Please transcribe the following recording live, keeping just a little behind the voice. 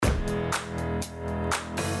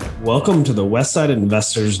Welcome to the Westside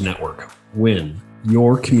Investors Network, WIN,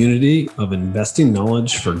 your community of investing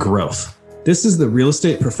knowledge for growth. This is the Real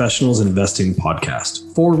Estate Professionals Investing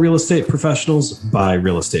Podcast for real estate professionals by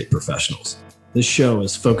real estate professionals. This show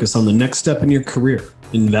is focused on the next step in your career,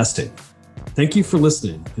 investing. Thank you for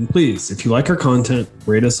listening. And please, if you like our content,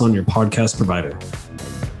 rate us on your podcast provider.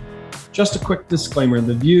 Just a quick disclaimer,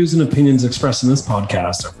 the views and opinions expressed in this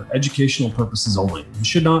podcast are for educational purposes only and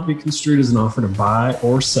should not be construed as an offer to buy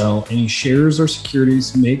or sell any shares or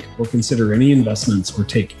securities, make or consider any investments, or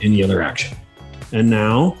take any other action. And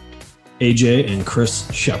now, AJ and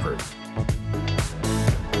Chris Shepard.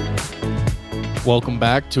 Welcome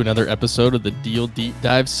back to another episode of the Deal Deep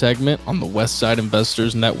Dive segment on the Westside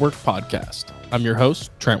Investors Network podcast. I'm your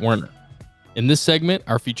host, Trent Werner. In this segment,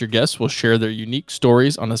 our featured guests will share their unique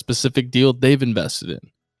stories on a specific deal they've invested in.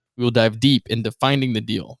 We will dive deep into finding the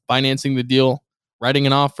deal, financing the deal, writing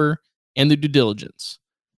an offer, and the due diligence.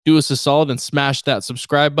 Do us a solid and smash that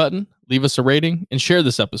subscribe button, leave us a rating, and share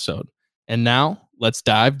this episode. And now, let's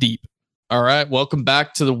dive deep. All right, welcome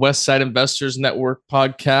back to the Westside Investors Network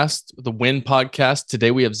podcast, the WIN podcast.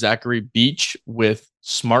 Today we have Zachary Beach with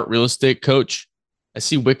Smart Real Estate Coach. I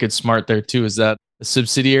see Wicked Smart there too. Is that a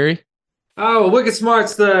subsidiary? Oh, well, Wicked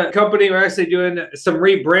Smart's the company. We're actually doing some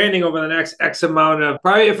rebranding over the next X amount of,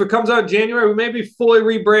 probably if it comes out in January, we may be fully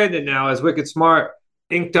rebranded now as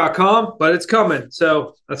WickedSmartInc.com, but it's coming.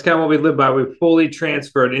 So that's kind of what we live by. We've fully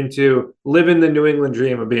transferred into living the New England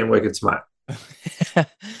dream of being Wicked Smart.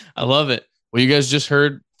 I love it. Well, you guys just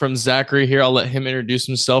heard from Zachary here. I'll let him introduce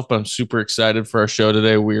himself, but I'm super excited for our show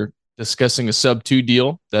today. We're discussing a sub-2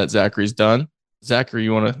 deal that Zachary's done. Zachary,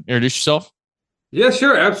 you want to introduce yourself? Yeah,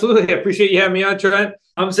 sure. Absolutely. I appreciate you having me on, Trent.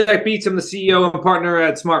 I'm Zach Beach. I'm the CEO and partner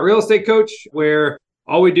at Smart Real Estate Coach, where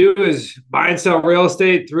all we do is buy and sell real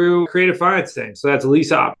estate through creative financing. So that's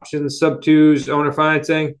lease options, sub-2s, owner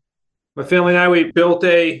financing. My family and I, we built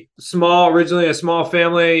originally a small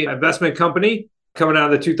family investment company coming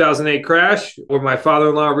out of the 2008 crash, where my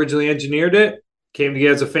father-in-law originally engineered it, came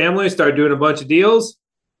together as a family, started doing a bunch of deals.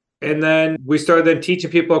 And then we started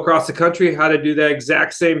teaching people across the country how to do that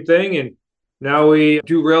exact same thing. And now we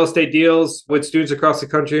do real estate deals with students across the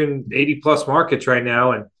country in 80 plus markets right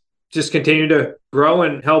now, and just continue to grow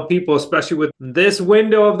and help people, especially with this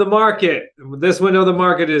window of the market. This window of the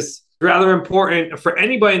market is rather important for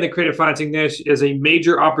anybody in the creative financing niche. Is a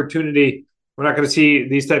major opportunity. We're not going to see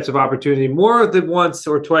these types of opportunity more than once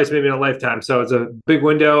or twice, maybe in a lifetime. So it's a big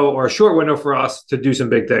window or a short window for us to do some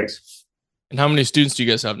big things. And how many students do you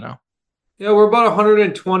guys have now? Yeah, we're about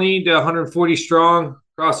 120 to 140 strong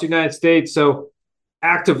across the United States. So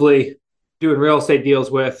actively doing real estate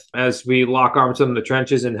deals with, as we lock arms in the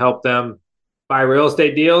trenches and help them buy real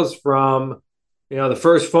estate deals from, the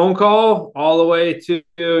first phone call all the way to,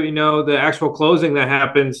 the actual closing that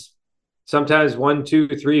happens sometimes 1, 2,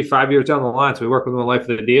 3, 5 years down the line. So we work with them the life of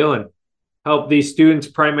the deal and help these students,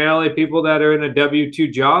 primarily people that are in a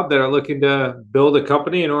W-2 job that are looking to build a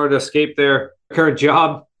company in order to escape their current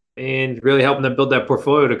job, and really helping them build that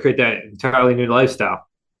portfolio to create that entirely new lifestyle.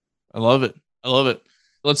 I love it.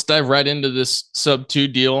 Let's dive right into this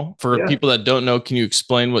sub-2 deal. For people that don't know, can you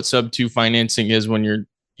explain what sub-2 financing is when you're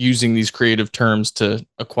using these creative terms to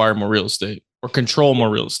acquire more real estate or control more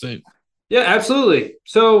real estate? Yeah, absolutely.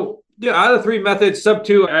 So, out of the three methods,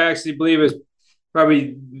 sub-2, I actually believe is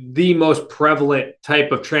probably the most prevalent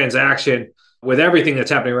type of transaction with everything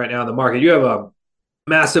that's happening right now in the market. You have a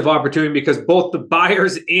massive opportunity because both the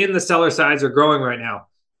buyers and the seller sides are growing right now.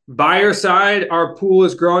 Buyer side, our pool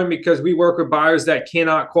is growing because we work with buyers that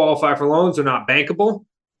cannot qualify for loans or not bankable.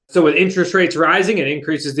 So with interest rates rising, it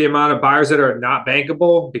increases the amount of buyers that are not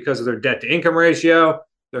bankable because of their debt to income ratio,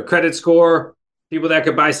 their credit score. People that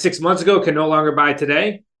could buy 6 months ago can no longer buy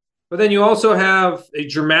today. But then you also have a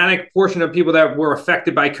dramatic portion of people that were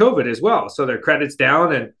affected by COVID as well. So their credit's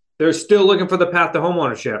down and they're still looking for the path to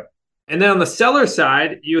homeownership. And then on the seller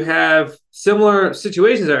side, you have similar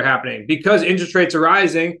situations that are happening. Because interest rates are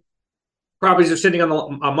rising, properties are sitting on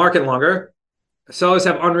the market longer. Sellers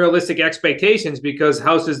have unrealistic expectations because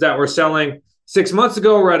houses that were selling 6 months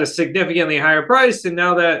ago were at a significantly higher price. And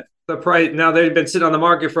now that now they've been sitting on the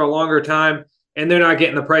market for a longer time and they're not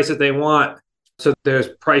getting the price that they want. So there's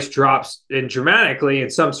price drops dramatically in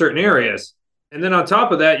some certain areas. And then on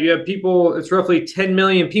top of that, you have people, it's roughly 10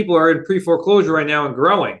 million people are in pre-foreclosure right now and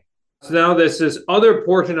growing. So now there's this other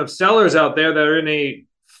portion of sellers out there that are in a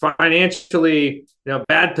financially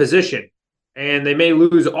bad position, and they may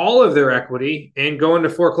lose all of their equity and go into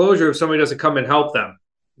foreclosure if somebody doesn't come and help them.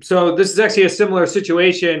 So this is actually a similar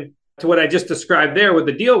situation to what I just described there with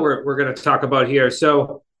the deal we're going to talk about here.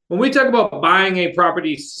 So when we talk about buying a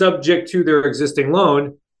property subject to their existing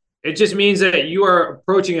loan, It just means that you are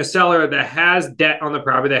approaching a seller that has debt on the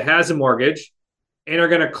property, that has a mortgage, and are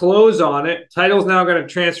going to close on it. Title's now going to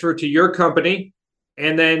transfer to your company,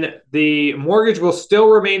 and then the mortgage will still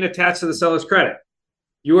remain attached to the seller's credit.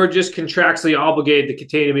 You are just contractually obligated to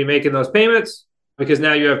continue to be making those payments because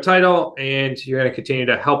now you have title, and you're going to continue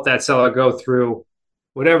to help that seller go through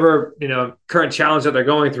whatever current challenge that they're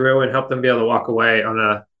going through and help them be able to walk away on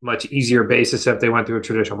a much easier basis if they went through a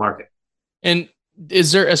traditional market. And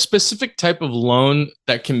is there a specific type of loan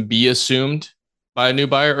that can be assumed by a new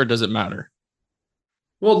buyer, or does it matter?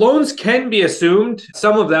 Well, loans can be assumed,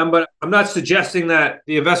 some of them, but I'm not suggesting that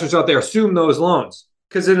the investors out there assume those loans,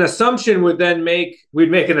 because an assumption we'd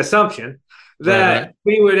make an assumption that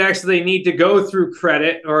we would actually need to go through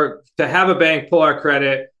credit or to have a bank pull our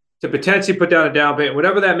credit to potentially put down a down payment,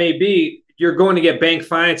 whatever that may be. You're going to get bank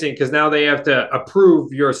financing because now they have to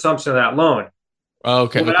approve your assumption of that loan.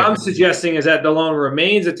 Okay. What I'm suggesting is that the loan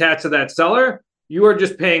remains attached to that seller. You are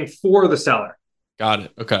just paying for the seller. Got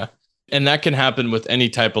it. Okay. And that can happen with any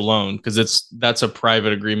type of loan because that's a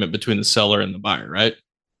private agreement between the seller and the buyer, right?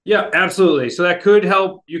 Yeah, absolutely. So that could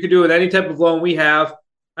help. You could do it with any type of loan we have.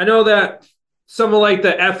 I know that some of like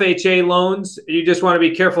the FHA loans, you just want to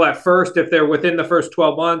be careful at first if they're within the first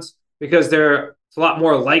 12 months because it's a lot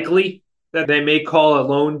more likely that they may call a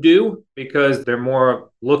loan due because they're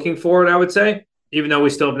more looking for it, I would say, even though we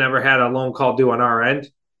still have never had a loan call due on our end.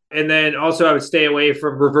 And then also I would stay away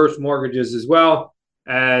from reverse mortgages as well,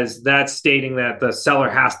 as that's stating that the seller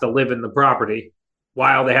has to live in the property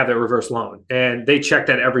while they have their reverse loan. And they check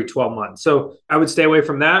that every 12 months. So I would stay away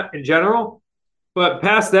from that in general. But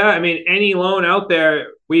past that, I mean, any loan out there,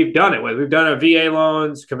 we've done it with. We've done VA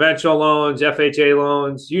loans, conventional loans, FHA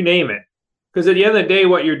loans, you name it. Because at the end of the day,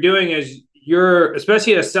 what you're doing is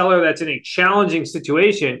especially a seller that's in a challenging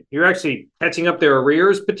situation, you're actually catching up their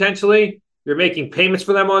arrears potentially. You're making payments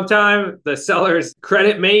for them on time. The seller's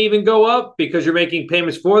credit may even go up because you're making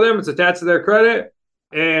payments for them. It's attached to their credit.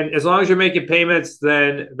 And as long as you're making payments,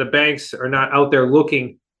 then the banks are not out there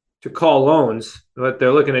looking to call loans. What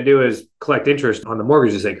they're looking to do is collect interest on the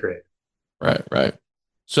mortgages they create. Right.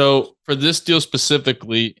 So for this deal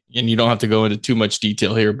specifically, and you don't have to go into too much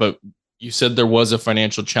detail here, but you said there was a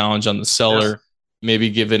financial challenge on the seller. Yes. Maybe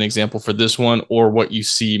give an example for this one or what you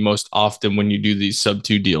see most often when you do these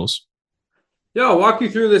sub-2 deals. Yeah, I'll walk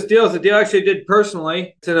you through this deal. It's a deal I actually did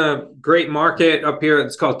personally. It's in a great market up here.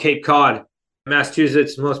 It's called Cape Cod,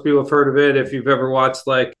 Massachusetts. Most people have heard of it if you've ever watched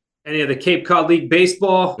like any of the Cape Cod League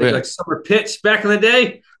baseball, like summer pitch back in the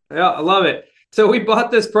day. Yeah, I love it. So we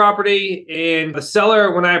bought this property, and the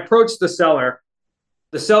seller, when I approached the seller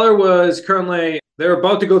was they were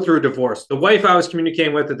about to go through a divorce. The wife I was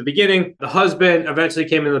communicating with at the beginning, the husband eventually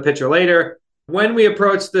came into the picture later. When we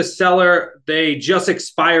approached the seller, they just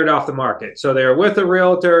expired off the market. So they were with a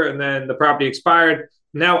realtor and then the property expired.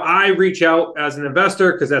 Now I reach out as an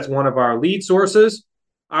investor because that's one of our lead sources.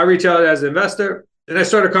 I reach out as an investor and I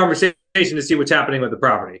start a conversation to see what's happening with the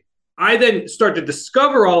property. I then start to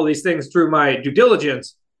discover all of these things through my due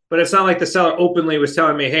diligence, but it's not like the seller openly was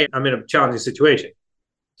telling me, hey, I'm in a challenging situation.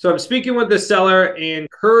 So I'm speaking with the seller, and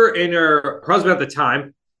her husband at the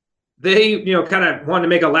time, they, kind of wanted to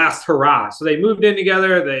make a last hurrah. So they moved in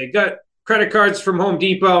together. They got credit cards from Home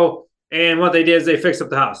Depot. And what they did is they fixed up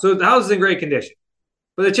the house. So the house is in great condition.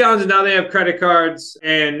 But the challenge is now they have credit cards,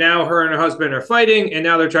 and now her and her husband are fighting, and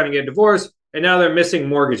now they're trying to get a divorce, and now they're missing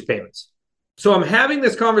mortgage payments. So I'm having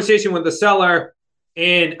this conversation with the seller,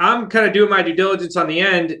 and I'm kind of doing my due diligence on the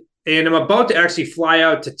end, and I'm about to actually fly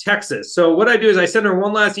out to Texas. So what I do is I send her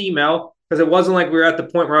one last email, because it wasn't like we were at the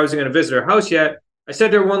point where I wasn't going to visit her house yet. I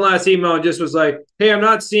sent her one last email and just was like, hey, I'm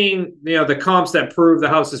not seeing the comps that prove the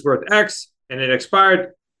house is worth X and it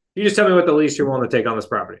expired. You just tell me what the lease you're willing to take on this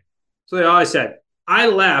property. So that's all I said. I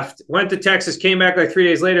left, went to Texas, came back like 3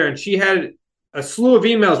 days later, and she had a slew of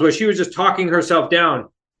emails where she was just talking herself down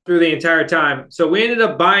through the entire time. So we ended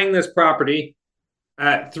up buying this property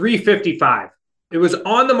at $355. It was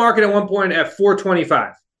on the market at one point at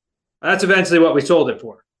 $425. That's eventually what we sold it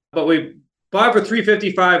for. But we bought it for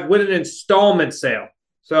 $355 with an installment sale.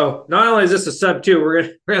 So not only is this a sub-2,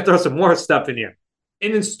 we're gonna throw some more stuff in here.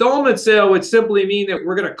 An installment sale would simply mean that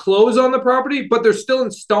we're going to close on the property, but there's still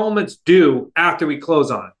installments due after we close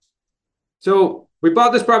on it. So we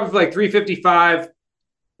bought this property for like $355.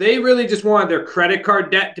 They really just wanted their credit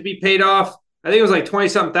card debt to be paid off. I think it was like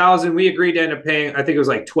 20-something thousand. We agreed to end up paying, I think it was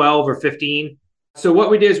like 12 or 15. So what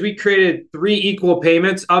we did is we created 3 equal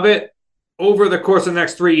payments of it over the course of the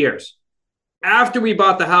next 3 years. After we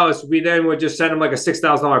bought the house, we then would just send them like a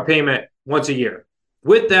 $6,000 payment once a year.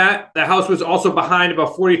 With that, the house was also behind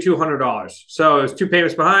about $4,200. So it was 2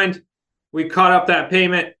 payments behind. We caught up that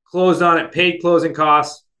payment, closed on it, paid closing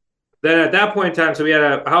costs. Then at that point in time, so we had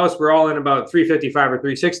a house, we're all in about 355 or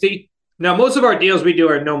 360. Now, most of our deals we do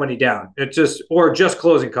are no money down. It's just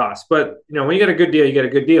closing costs. But when you get a good deal, you get a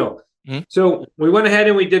good deal. Mm-hmm. So we went ahead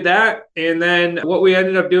and we did that. And then what we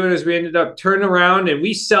ended up doing is we ended up turning around and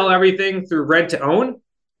we sell everything through rent to own.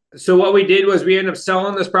 So what we did was we ended up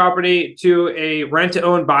selling this property to a rent to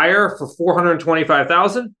own buyer for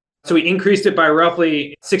 $425,000. So we increased it by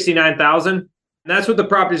roughly $69,000. And that's what the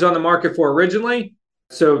property's on the market for originally.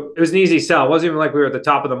 So it was an easy sell. It wasn't even like we were at the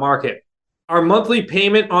top of the market. Our monthly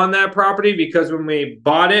payment on that property, because when we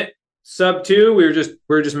bought it sub 2, we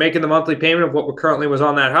were just making the monthly payment of what currently was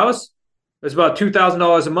on that house. It was about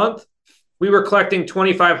 $2,000 a month. We were collecting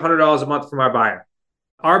 $2,500 a month from our buyer.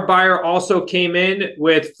 Our buyer also came in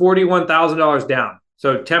with $41,000 down.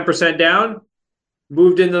 So 10% down,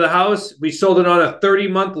 moved into the house. We sold it on a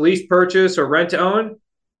 30-month lease purchase or rent to own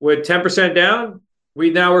with 10% down. We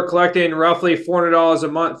now were collecting roughly $400 a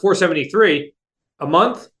month, $473 a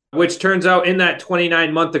month, which turns out in that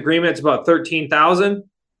 29-month agreement, it's about $13,000.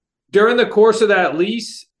 During the course of that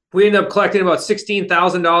lease, we ended up collecting about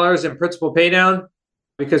 $16,000 in principal pay down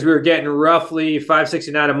because we were getting roughly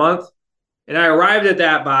 $569 a month. And I arrived at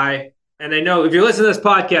that by, and I know if you're listening to this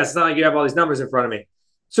podcast, it's not like you have all these numbers in front of me.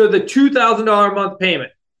 So the $2,000 a month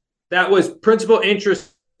payment, that was principal,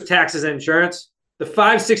 interest, taxes, and insurance. The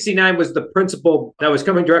 $569 was the principal that was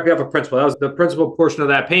coming directly off of principal. That was the principal portion of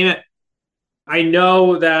that payment. I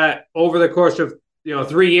know that over the course of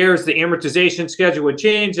 3 years, the amortization schedule would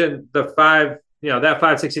change, and that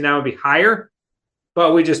 $569 would be higher.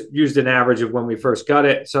 But we just used an average of when we first got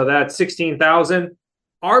it. So that's $16,000.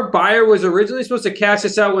 Our buyer was originally supposed to cash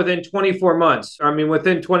this out within 24 months.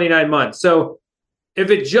 Within 29 months. So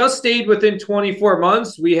if it just stayed within 24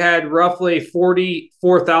 months, we had roughly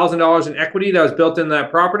 $44,000 in equity that was built into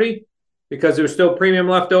that property because there was still premium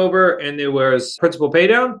left over and there was principal pay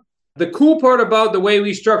down. The cool part about the way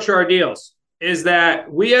we structure our deals is that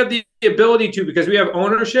we have the ability to, because we have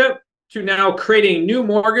ownership, to now create a new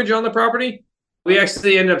mortgage on the property. We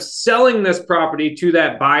actually end up selling this property to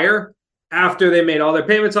that buyer after they made all their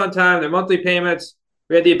payments on time, their monthly payments.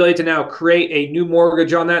 We had the ability to now create a new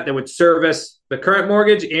mortgage on that would service the current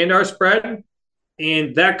mortgage and our spread.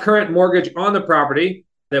 And that current mortgage on the property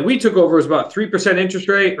that we took over was about 3% interest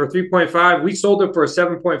rate or 3.5. We sold it for a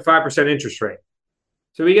 7.5% interest rate.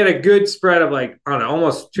 So we get a good spread of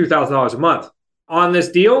almost $2,000 a month on this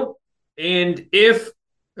deal. And if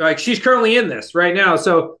she's currently in this right now.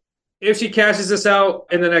 So if she cashes this out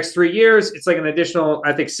in the next 3 years, it's like an additional,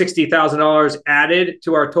 I think, $60,000 added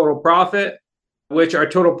to our total profit, which our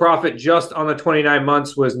total profit just on the 29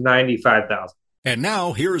 months was $95,000. And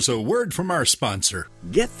now here's a word from our sponsor.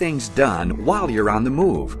 Get things done while you're on the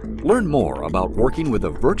move. Learn more about working with a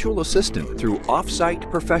virtual assistant through Offsite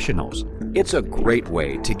Professionals. It's a great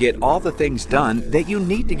way to get all the things done that you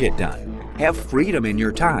need to get done. Have freedom in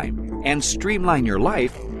your time and streamline your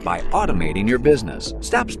life by automating your business.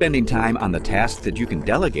 Stop spending time on the tasks that you can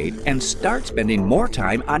delegate and start spending more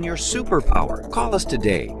time on your superpower. Call us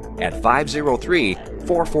today at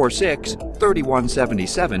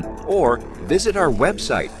 503-446-3177 or visit our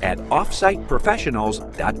website at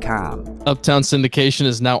offsiteprofessionals.com. Uptown Syndication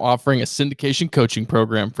is now offering a syndication coaching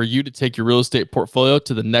program for you to take your real estate portfolio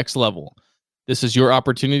to the next level. This is your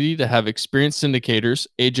opportunity to have experienced syndicators,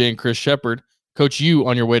 AJ and Chris Shepard, coach you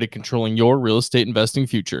on your way to controlling your real estate investing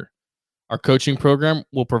future. Our coaching program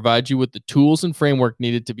will provide you with the tools and framework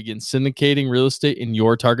needed to begin syndicating real estate in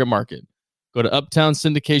your target market. Go to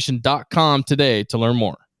uptownsyndication.com today to learn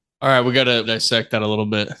more. All right, we got to dissect that a little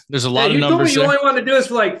bit. There's a lot of numbers. You only want to do this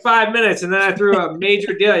for 5 minutes, and then I threw a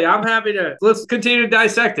major deal. Yeah, I'm happy to. Let's continue to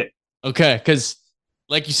dissect it. Okay, because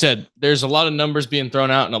like you said, there's a lot of numbers being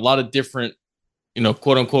thrown out and a lot of different,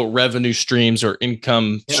 quote unquote, revenue streams or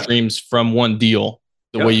income streams from one deal,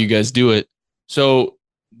 the way you guys do it. So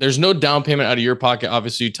there's no down payment out of your pocket.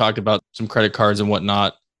 Obviously, you talked about some credit cards and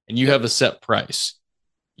whatnot, and you have a set price.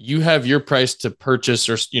 You have your price to purchase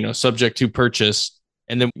or, subject to purchase.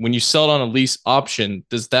 And then when you sell it on a lease option,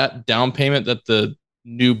 does that down payment that the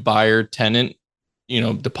new buyer tenant,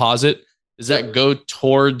 deposit, does that go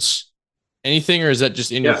towards anything or is that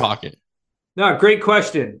just in your pocket? No, great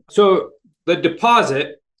question. So the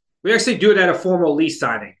deposit, we actually do it at a formal lease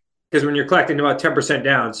signing because when you're collecting about 10%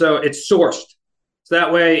 down, so it's sourced. So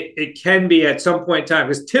that way it can be at some point in time,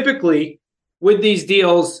 because typically with these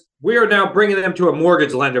deals, we are now bringing them to a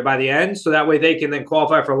mortgage lender by the end. So that way they can then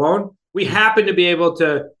qualify for a loan. We happen to be able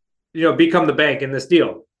to, become the bank in this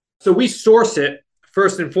deal. So we source it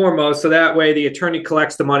first and foremost. So that way the attorney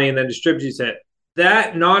collects the money and then distributes it.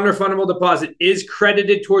 that non-refundable deposit is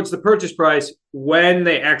credited towards the purchase price when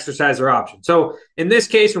they exercise their option. So in this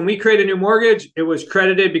case, when we create a new mortgage, it was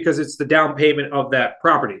credited because it's the down payment of that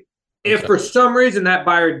property. Okay. If for some reason that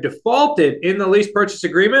buyer defaulted in the lease purchase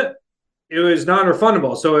agreement, it was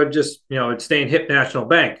non-refundable. So it just, it'd stay in HIP National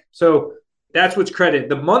Bank. So that's what's credited.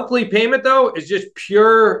 The monthly payment, though, is just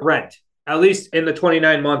pure rent, at least in the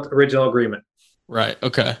 29-month original agreement. Right.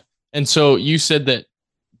 Okay. And so you said that,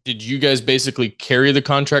 did you guys basically carry the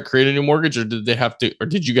contract, create a new mortgage, or did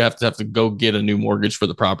you have to go get a new mortgage for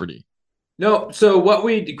the property? No. So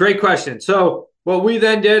great question. So what we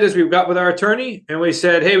then did is we got with our attorney and we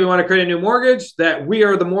said, hey, we want to create a new mortgage, that we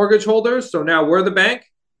are the mortgage holders. So now we're the bank.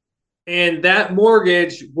 And that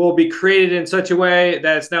mortgage will be created in such a way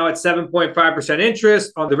that it's now at 7.5%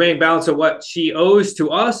 interest on the remaining balance of what she owes to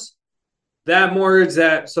us. That mortgage,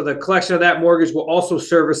 so the collection of that mortgage will also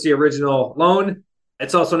service the original loan.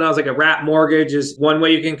 It's also known as like a wrap mortgage is one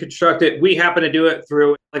way you can construct it. We happen to do it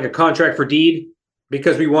through like a contract for deed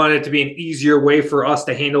because we wanted it to be an easier way for us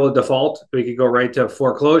to handle a default. We could go right to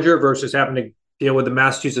foreclosure versus having to deal with the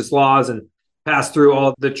Massachusetts laws and pass through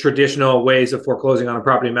all the traditional ways of foreclosing on a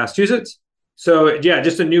property in Massachusetts. So yeah,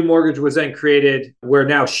 just a new mortgage was then created where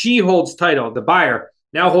now she holds title. The buyer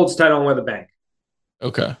now holds title and we're the bank.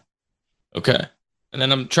 Okay. And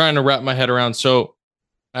then I'm trying to wrap my head around. So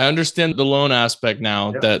I understand the loan aspect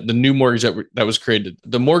now. Yep. That the new mortgage that was created,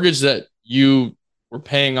 the mortgage that you were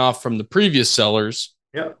paying off from the previous sellers,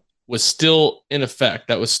 yep, was still in effect.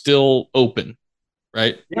 That was still open,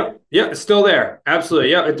 right? Yeah, it's still there.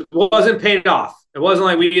 Absolutely. Yeah, it wasn't paid off. It wasn't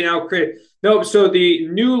like we now created. No, so the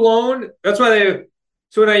new loan, that's why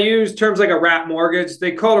so when I use terms like a wrap mortgage,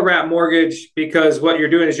 they call it a wrap mortgage because what you're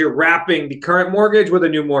doing is you're wrapping the current mortgage with a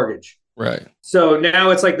new mortgage. Right. So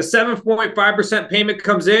now it's like the 7.5% payment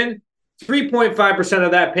comes in, 3.5%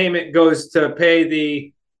 of that payment goes to pay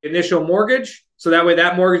the initial mortgage. So that way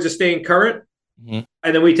that mortgage is staying current. Mm-hmm.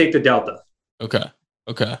 And then we take the delta. Okay.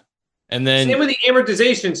 And then same with the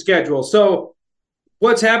amortization schedule. So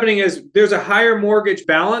what's happening is there's a higher mortgage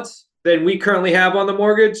balance than we currently have on the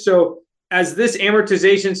mortgage. So as this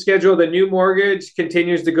amortization schedule, the new mortgage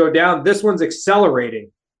continues to go down, this one's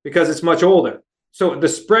accelerating because it's much older. So the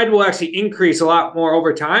spread will actually increase a lot more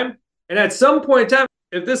over time. And at some point in time,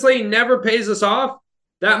 if this lady never pays us off,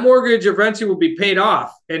 that mortgage eventually will be paid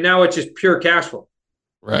off. And now it's just pure cash flow.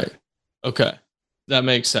 Right. Okay. That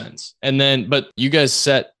makes sense. And then, but you guys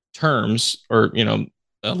set terms or,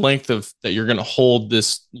 a length of that you're going to hold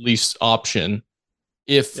this lease option.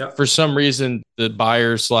 If for some reason the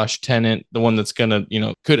buyer / tenant, the one that's going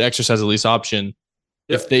to, could exercise a lease option,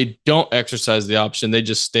 if they don't exercise the option, they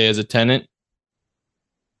just stay as a tenant.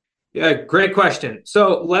 Yeah, great question.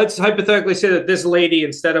 So let's hypothetically say that this lady,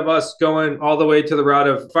 instead of us going all the way to the route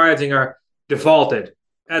of financing her, defaulted.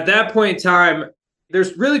 At that point in time,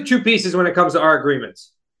 there's really two pieces when it comes to our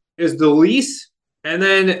agreements. Is the lease, and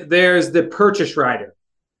then there's the purchase rider.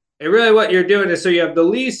 And really what you're doing is, so you have the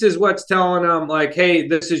lease is what's telling them like, hey,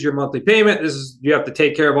 this is your monthly payment. You have to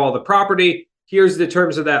take care of all the property. Here's the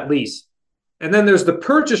terms of that lease. And then there's the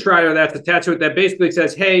purchase rider that's attached to it that basically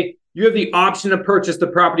says, hey, you have the option to purchase the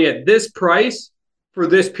property at this price for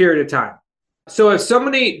this period of time. So if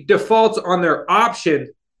somebody defaults on their option,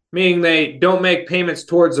 meaning they don't make payments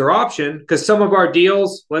towards their option, because some of our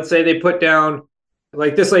deals, let's say they put down,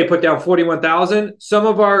 like this lady put down $41,000. Some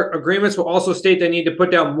of our agreements will also state they need to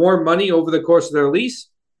put down more money over the course of their lease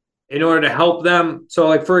in order to help them. So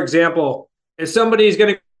like, for example, if somebody is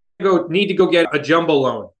going to need to go get a jumbo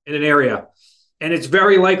loan in an area, and it's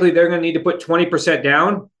very likely they're going to need to put 20%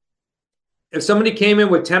 down. If somebody came in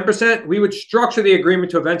with 10%, we would structure the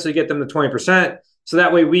agreement to eventually get them to 20%. So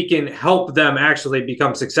that way we can help them actually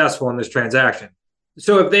become successful in this transaction.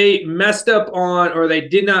 So if they messed up on, or they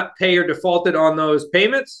did not pay or defaulted on those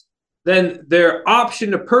payments, then their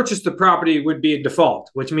option to purchase the property would be a default,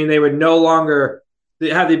 which means they would no longer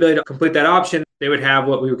have the ability to complete that option. They would have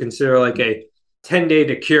what we would consider like a 10-day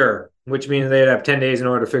to cure, which means they'd have 10 days in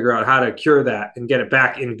order to figure out how to cure that and get it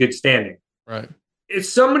back in good standing. Right. If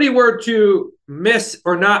somebody were to miss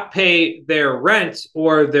or not pay their rent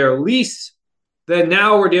or their lease, then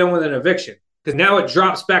now we're dealing with an eviction because now it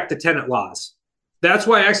drops back to tenant laws. That's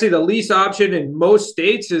why actually the lease option in most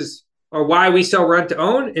states or why we sell rent to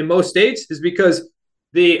own in most states is because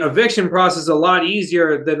the eviction process is a lot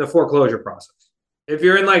easier than the foreclosure process. If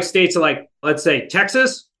you're in like states like, let's say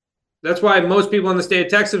Texas, that's why most people in the state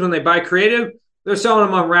of Texas, when they buy creative, they're selling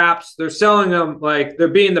them on wraps. They're selling them like they're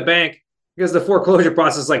being the bank because the foreclosure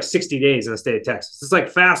process is like 60 days in the state of Texas. It's like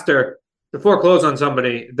faster to foreclose on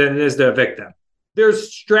somebody than it is to evict them.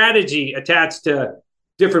 There's strategy attached to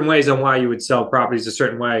different ways on why you would sell properties a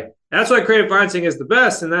certain way. That's why creative financing is the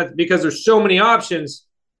best. And that's because there's so many options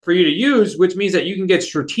for you to use, which means that you can get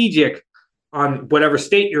strategic on whatever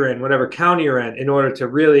state you're in, whatever county you're in order to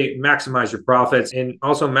really maximize your profits and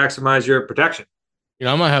also maximize your protection.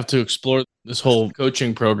 I might have to explore this whole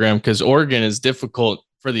coaching program because Oregon is difficult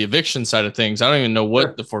for the eviction side of things. I don't even know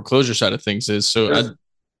what the foreclosure side of things is. So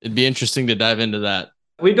it'd be interesting to dive into that.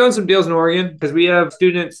 We've done some deals in Oregon because we have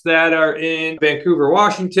students that are in Vancouver,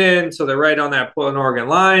 Washington. So they're right on that Portland-Oregon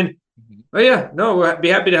line. But yeah, no, we'll be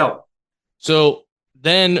happy to help. So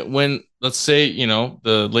then when, let's say,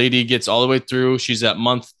 the lady gets all the way through, she's at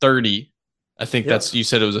month 30. I think you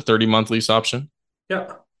said it was a 30-month lease option.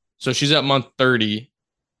 Yeah. So she's at month 30.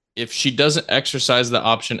 If she doesn't exercise the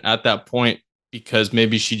option at that point, because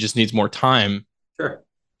maybe she just needs more time. Sure.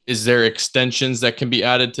 Is there extensions that can be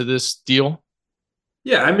added to this deal?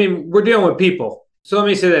 Yeah, I mean, we're dealing with people. So let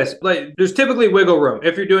me say this. There's typically wiggle room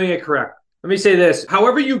if you're doing it correct. Let me say this.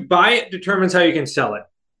 However you buy it determines how you can sell it.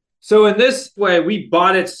 So in this way, we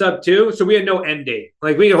bought it sub 2, so we had no end date.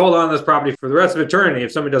 We could hold on to this property for the rest of eternity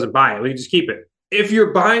if somebody doesn't buy it. We can just keep it. If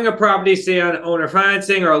you're buying a property, say on owner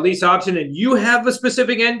financing or a lease option, and you have a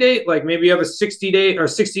specific end date, like maybe you have a 60-day or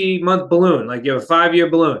 60-month balloon, like you have a 5-year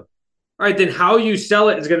balloon. All right, then how you sell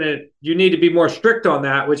it you need to be more strict on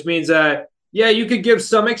that, which means that, yeah, you could give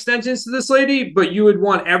some extensions to this lady, but you would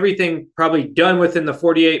want everything probably done within the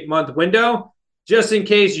 48-month window, just in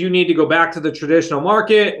case you need to go back to the traditional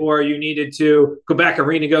market or you needed to go back and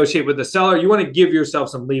renegotiate with the seller. You want to give yourself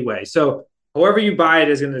some leeway. So however you buy it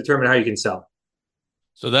is going to determine how you can sell it.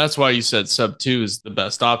 So that's why you said sub 2 is the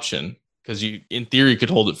best option, because you, in theory, could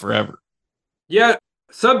hold it forever. Yeah,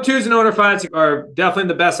 sub 2s and owner financing are definitely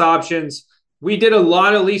the best options. We did a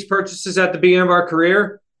lot of lease purchases at the beginning of our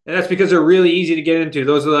career, and that's because they're really easy to get into.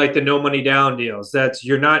 Those are like the no money down deals.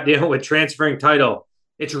 You're not dealing with transferring title.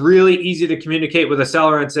 It's really easy to communicate with a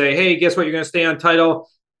seller and say, hey, guess what? You're going to stay on title.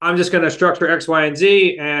 I'm just going to structure X, Y, and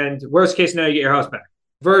Z. And worst case scenario, you get your house back.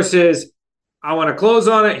 Versus, I want to close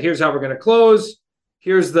on it. Here's how we're going to close.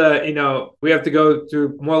 Here's we have to go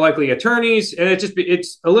through more likely attorneys. And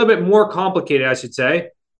it's a little bit more complicated, I should say.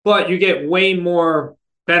 But you get way more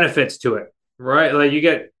benefits to it, right? Like you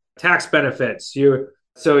get tax benefits.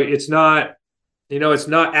 So it's not, it's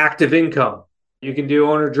not active income. You can do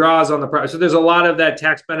owner draws on the property. So there's a lot of that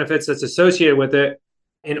tax benefits that's associated with it.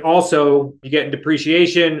 And also you get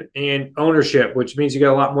depreciation and ownership, which means you get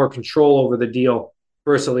a lot more control over the deal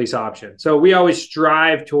versus a lease option. So we always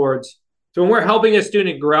strive towards, so when we're helping a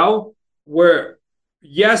student grow, we're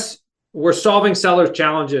solving sellers'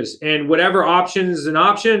 challenges, and whatever option is an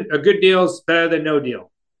option, a good deal is better than no deal.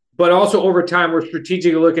 But also over time, we're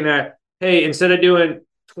strategically looking at, hey, instead of doing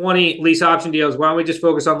 20 lease option deals, why don't we just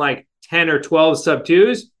focus on like 10 or 12 sub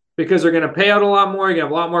 2s? Because they're going to pay out a lot more. You're going to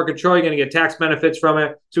have a lot more control. You're going to get tax benefits from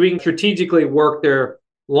it. So we can strategically work their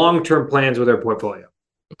long-term plans with their portfolio.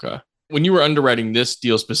 Okay. When you were underwriting this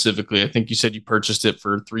deal specifically, I think you said you purchased it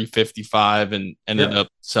for $355 and ended up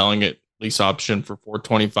selling it lease option for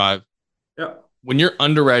 $425. Yeah. When you're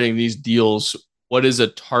underwriting these deals, what is a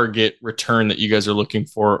target return that you guys are looking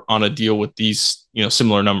for on a deal with these,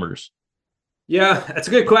 similar numbers? Yeah, that's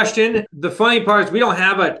a good question. The funny part is we don't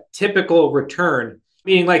have a typical return,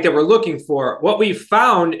 meaning like that we're looking for. What we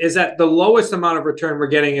found is that the lowest amount of return we're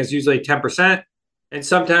getting is usually 10%, and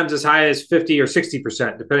sometimes as high as 50 or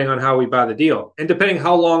 60%, depending on how we buy the deal and depending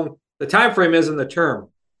how long the time frame is in the term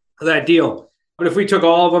of that deal. But if we took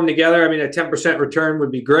all of them together, a 10% return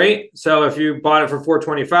would be great. So if you bought it for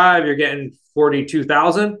 $425, you're getting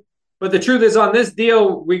 $42,000. But the truth is, on this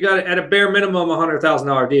deal, we got at a bare minimum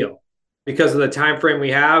 $100,000 deal because of the time frame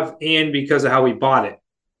we have and because of how we bought it.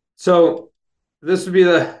 So this would be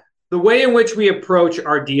the way in which we approach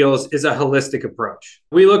our deals is a holistic approach.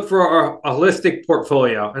 We look for a holistic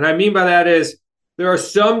portfolio. And I mean by that is there are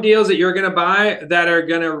some deals that you're going to buy that are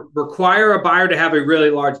going to require a buyer to have a really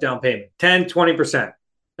large down payment, 10, 20%.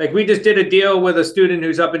 Like we just did a deal with a student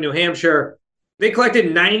who's up in New Hampshire. They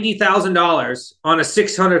collected $90,000 on a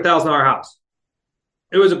 $600,000 house.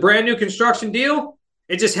 It was a brand new construction deal.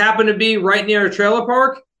 It just happened to be right near a trailer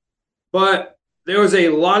park, but there was a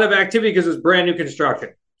lot of activity because it was brand new construction.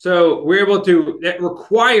 So we're able to, that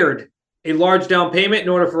required a large down payment in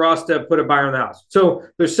order for us to put a buyer in the house. So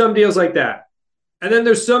there's some deals like that. And then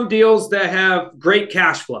there's some deals that have great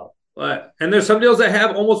cash flow. And there's some deals that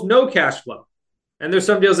have almost no cash flow. And there's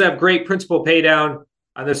some deals that have great principal pay down.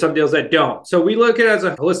 And there's some deals that don't. So we look at it as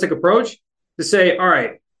a holistic approach to say, all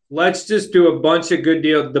right, let's just do a bunch of good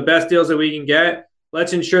deals, the best deals that we can get.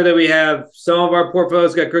 Let's ensure that we have some of our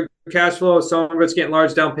portfolios got good cash flow, some of it's getting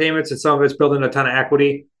large down payments, and some of it's building a ton of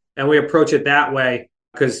equity. And we approach it that way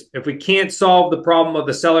Because if we can't solve the problem of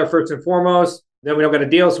the seller first and foremost, then we don't get a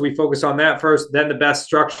deal. So we focus on that first, then the best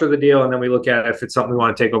structure of the deal, and then we look at if it's something we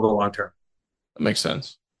want to take over the long term. That makes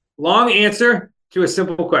sense. Long answer to a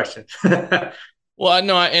simple question. Well,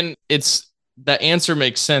 no, and that answer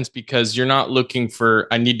makes sense because you're not looking for,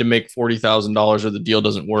 I need to make $40,000 or the deal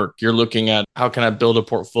doesn't work. You're looking at how can I build a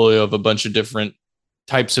portfolio of a bunch of different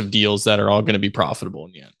types of deals that are all going to be profitable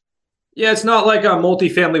in the end. Yeah, it's not like a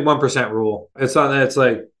multifamily 1% rule. It's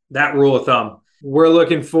like that rule of thumb. We're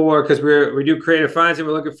looking for, because we do creative financing,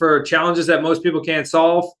 we're looking for challenges that most people can't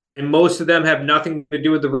solve. And most of them have nothing to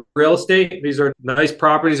do with the real estate. These are nice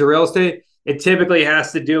properties of real estate. It typically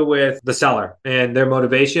has to do with the seller and their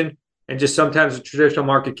motivation. And just sometimes the traditional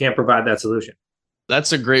market can't provide that solution.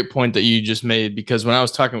 That's a great point that you just made, because when I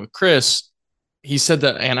was talking with Chris, he said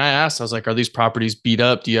that, and I asked, I was like, are these properties beat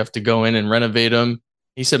up? Do you have to go in and renovate them?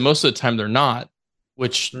 He said most of the time they're not,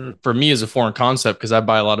 which for me is a foreign concept because I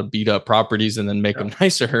buy a lot of beat up properties and then make them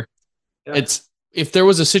nicer. Yeah. It's if there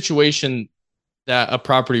was a situation that a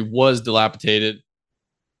property was dilapidated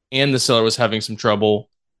and the seller was having some trouble,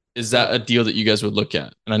 is that a deal that you guys would look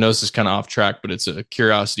at? And I know this is kind of off track, but it's a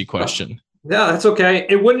curiosity question. No, that's okay.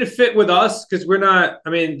 It wouldn't fit with us because we're not, I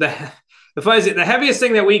mean, the heaviest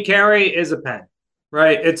thing that we carry is a pen,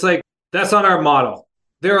 right? It's like, that's not our model.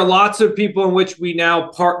 There are lots of people in which we now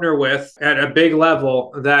partner with at a big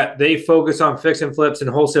level that they focus on fix and flips and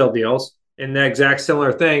wholesale deals and the exact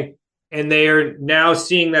similar thing. And they are now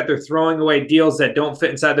seeing that they're throwing away deals that don't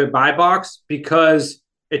fit inside their buy box because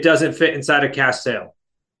it doesn't fit inside a cash sale.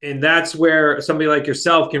 And that's where somebody like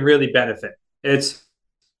yourself can really benefit. It's,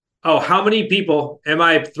 how many people am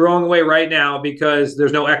I throwing away right now because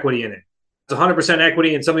there's no equity in it? It's 100%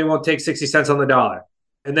 equity and somebody won't take 60 cents on the dollar.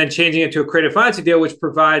 And then changing it to a creative financing deal, which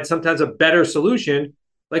provides sometimes a better solution,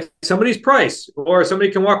 like somebody's price, or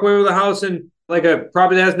somebody can walk away with a house and like a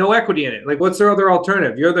property that has no equity in it. Like, what's their other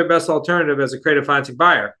alternative? You're their best alternative as a creative financing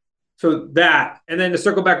buyer. So that, and then to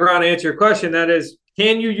circle back around and answer your question, that is,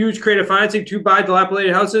 can you use creative financing to buy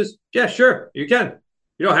dilapidated houses? Yeah, sure, you can.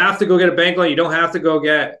 You don't have to go get a bank loan. You don't have to go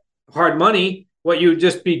get hard money. What you would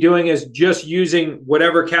just be doing is just using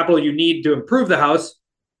whatever capital you need to improve the house.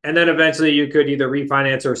 And then eventually you could either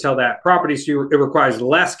refinance or sell that property. So it requires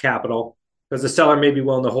less capital because the seller may be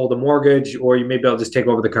willing to hold a mortgage, or you may be able to just take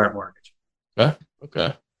over the current mortgage.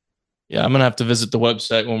 Okay. Yeah, I'm going to have to visit the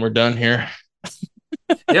website when we're done here.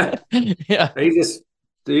 Yeah. Yeah. You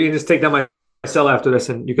can just take down my cell after this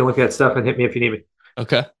and you can look at stuff and hit me if you need me.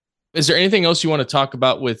 Okay. Is there anything else you want to talk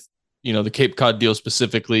about with, the Cape Cod deal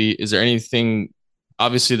specifically? Is there anything?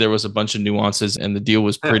 Obviously, there was a bunch of nuances and the deal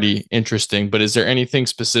was pretty interesting, but is there anything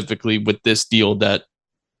specifically with this deal that,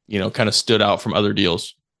 kind of stood out from other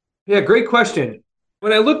deals? Yeah, great question.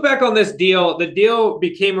 When I look back on this deal, the deal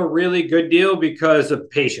became a really good deal because of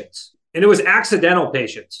patience. And it was accidental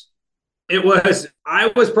patience.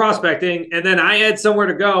 I was prospecting and then I had somewhere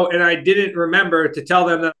to go and I didn't remember to tell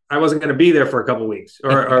them that I wasn't going to be there for a couple of weeks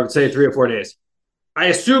or say 3 or 4 days. I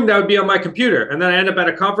assumed I would be on my computer and then I ended up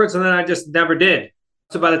at a conference and then I just never did.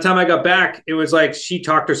 So by the time I got back, it was like she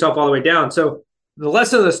talked herself all the way down. So the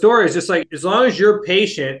lesson of the story is just like, as long as you're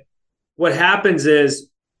patient, what happens is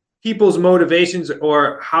people's motivations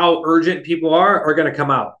or how urgent people are going to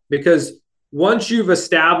come out. Because once you've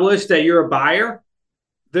established that you're a buyer,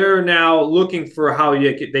 they're now looking for how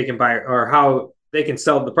they can buy or how they can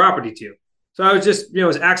sell the property to you. So I was just, it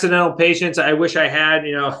was accidental patience. I wish I had,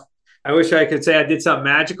 I wish I could say I did something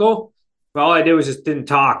magical. But all I did was just didn't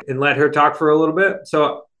talk and let her talk for a little bit.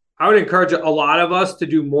 So I would encourage a lot of us to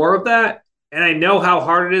do more of that. And I know how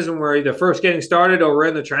hard it is when we're either first getting started or we're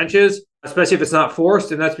in the trenches, especially if it's not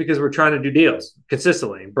forced. And that's because we're trying to do deals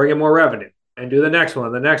consistently and bring in more revenue and do the next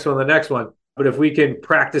one, the next one, the next one. But if we can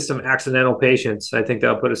practice some accidental patience, I think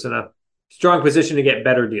that'll put us in a strong position to get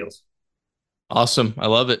better deals. Awesome. I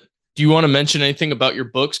love it. Do you want to mention anything about your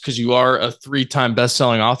books? Because you are a 3-time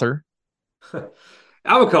best-selling author.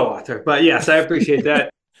 I'm a co-author, but yes, I appreciate that.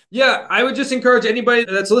 Yeah, I would just encourage anybody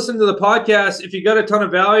that's listening to the podcast, if you got a ton of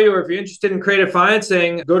value or if you're interested in creative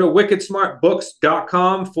financing, go to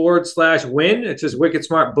wickedsmartbooks.com/win. It's just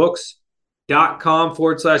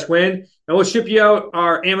wickedsmartbooks.com/win. And we'll ship you out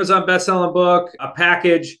our Amazon bestselling book, a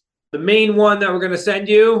package. The main one that we're going to send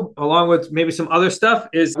you, along with maybe some other stuff,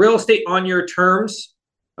 is Real Estate on Your Terms.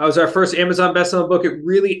 That was our first Amazon bestselling book. It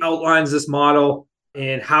really outlines this model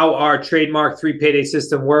and how our trademark 3 payday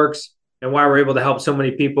system works and why we're able to help so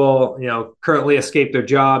many people, currently escape their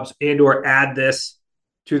jobs and or add this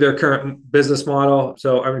to their current business model.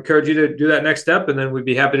 So I encourage you to do that next step, and then we'd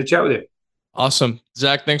be happy to chat with you. Awesome.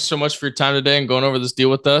 Zach, thanks so much for your time today and going over this deal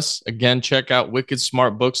with us. Again, check out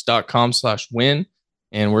wickedsmartbooks.com/win.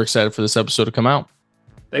 and we're excited for this episode to come out.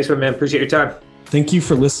 Thanks, man. Appreciate your time. Thank you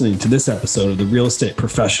for listening to this episode of the Real Estate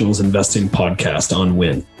Professionals Investing Podcast on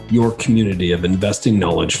Win, your community of investing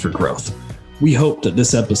knowledge for growth. We hope that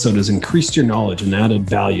this episode has increased your knowledge and added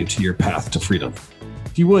value to your path to freedom.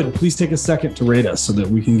 If you would, please take a second to rate us so that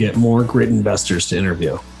we can get more great investors to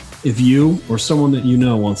interview. If you or someone that you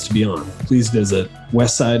know wants to be on, please visit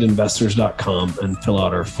westsideinvestors.com and fill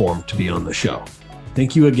out our form to be on the show.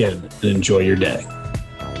 Thank you again and enjoy your day.